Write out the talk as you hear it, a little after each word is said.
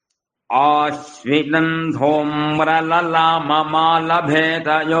आश्विनं धूम्रललाममालभेत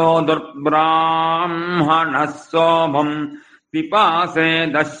यो दुर्ब्राह्मणः सोमम्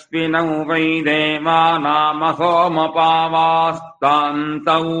पिपासेदश्विनौ वै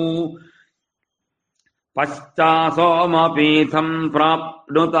देवानामसोमपावास्तान्तौ पश्चासोमपीठम्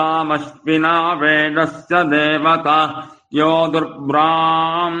प्राप्नुतामश्विना वेदस्य देवता यो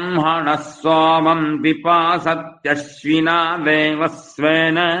दुर्ब्राह्मणः सोमम् पिपासत्यश्विना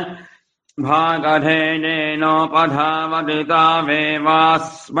देवस्वेन भागधेनेनोपधावदिता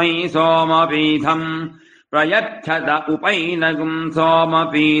वेवास्मै सोमपीठम् प्रयच्छत उपैनगुम्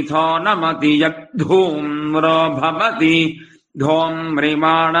सोमपीठो नमति यद्धूम्रो भवति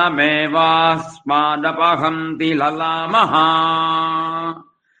धूम्रिमाणमेवास्मादपहन्ति ललामः।